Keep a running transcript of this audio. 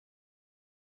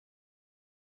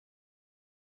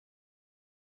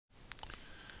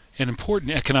An important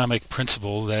economic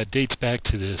principle that dates back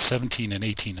to the 17 and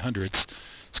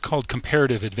 1800s is called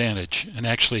comparative advantage, and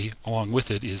actually along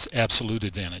with it is absolute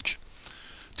advantage.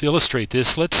 To illustrate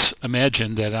this, let's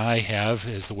imagine that I have,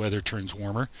 as the weather turns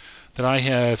warmer, that I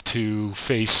have to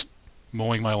face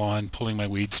mowing my lawn, pulling my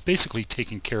weeds, basically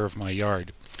taking care of my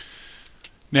yard.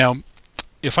 Now,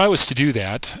 if I was to do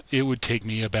that, it would take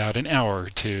me about an hour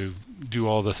to do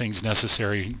all the things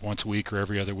necessary once a week or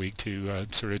every other week to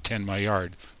sort of tend my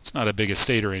yard. It's not a big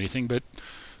estate or anything, but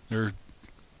there are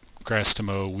grass to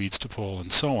mow, weeds to pull,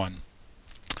 and so on.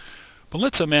 But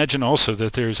let's imagine also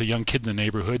that there's a young kid in the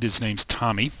neighborhood. His name's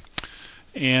Tommy,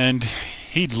 and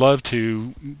he'd love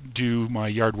to do my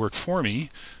yard work for me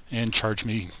and charge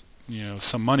me,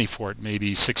 some money for it,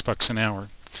 maybe $6 an hour.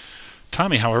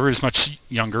 Tommy, however, is much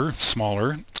younger,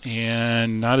 smaller,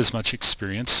 and not as much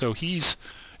experience, so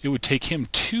it would take him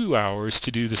 2 hours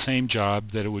to do the same job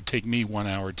that it would take me 1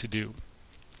 hour to do.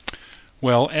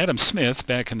 Well, Adam Smith,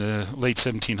 back in the late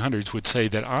 1700s, would say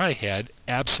that I had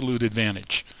absolute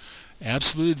advantage.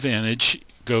 Absolute advantage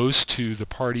goes to the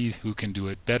party who can do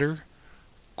it better,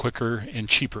 quicker, and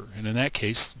cheaper, and in that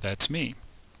case, that's me.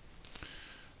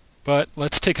 But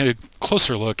let's take a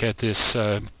closer look at this,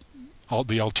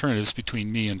 the alternatives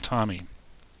between me and Tommy.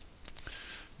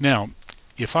 Now,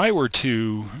 if I were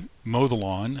to mow the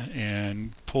lawn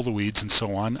and pull the weeds and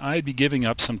so on, I'd be giving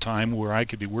up some time where I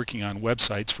could be working on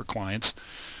websites for clients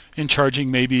and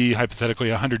charging maybe hypothetically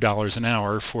 $100 an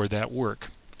hour for that work.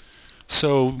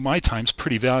 So my time's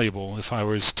pretty valuable if I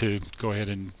was to go ahead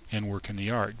and work in the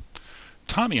yard.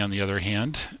 Tommy, on the other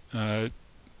hand,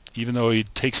 even though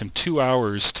it takes him 2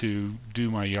 hours to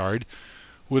do my yard,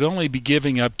 would only be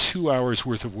giving up 2 hours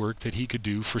worth of work that he could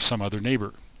do for some other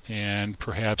neighbor. And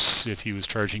perhaps if he was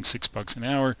charging $6 an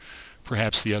hour,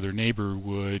 perhaps the other neighbor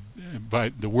would,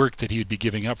 but the work that he would be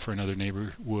giving up for another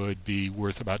neighbor would be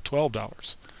worth about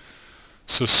 $12.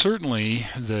 So certainly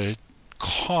the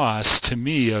cost to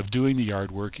me of doing the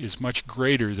yard work is much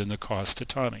greater than the cost to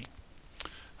Tommy.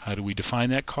 How do we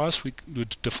define that cost? We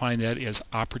would define that as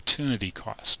opportunity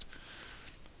cost.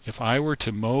 If I were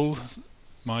to mow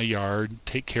my yard,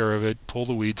 take care of it, pull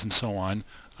the weeds and so on,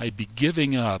 I'd be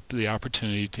giving up the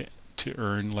opportunity to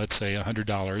earn, let's say,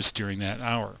 $100 during that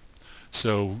hour.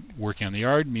 So working on the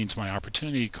yard means my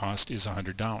opportunity cost is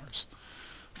 $100.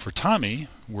 For Tommy,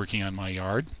 working on my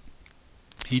yard,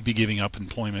 he'd be giving up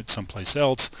employment someplace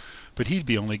else, but he'd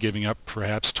be only giving up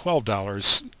perhaps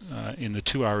 $12 in the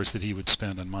 2 hours that he would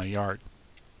spend on my yard.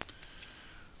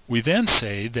 We then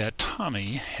say that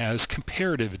Tommy has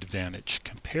comparative advantage.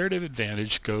 Comparative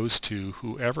advantage goes to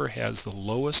whoever has the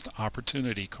lowest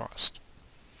opportunity cost.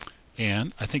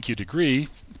 And I think you'd agree,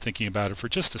 thinking about it for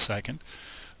just a second,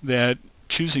 that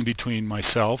choosing between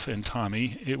myself and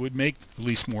Tommy, it would make at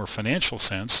least more financial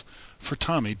sense for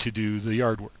Tommy to do the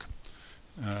yard work.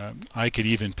 I could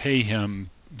even pay him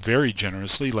very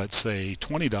generously, let's say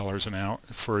 $20 an hour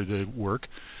for the work,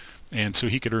 and so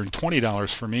he could earn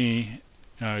 $20 for me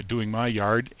doing my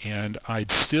yard, and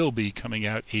I'd still be coming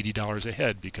out $80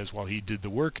 ahead, because while he did the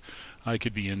work, I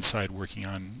could be inside working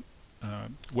on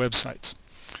websites.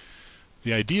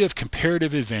 The idea of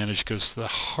comparative advantage goes to the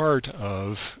heart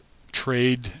of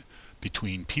trade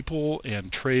between people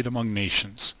and trade among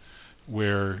nations,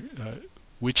 where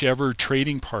whichever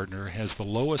trading partner has the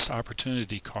lowest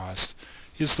opportunity cost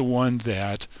is the one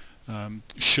that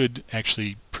should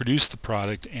actually produce the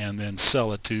product and then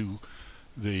sell it to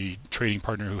the trading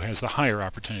partner who has the higher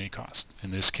opportunity cost.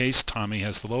 In this case, Tommy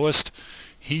has the lowest.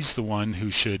 He's the one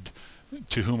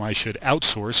to whom I should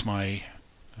outsource my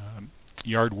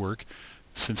yard work,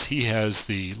 since he has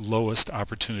the lowest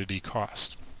opportunity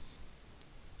cost.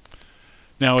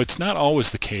 Now, it's not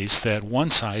always the case that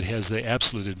one side has the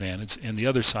absolute advantage and the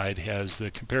other side has the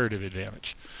comparative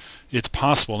advantage. It's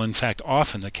possible, in fact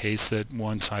often the case, that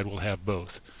one side will have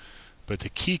both. But the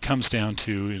key comes down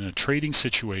to, in a trading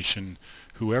situation,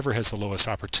 whoever has the lowest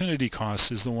opportunity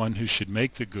cost is the one who should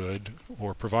make the good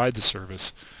or provide the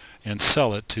service and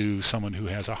sell it to someone who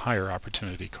has a higher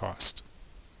opportunity cost.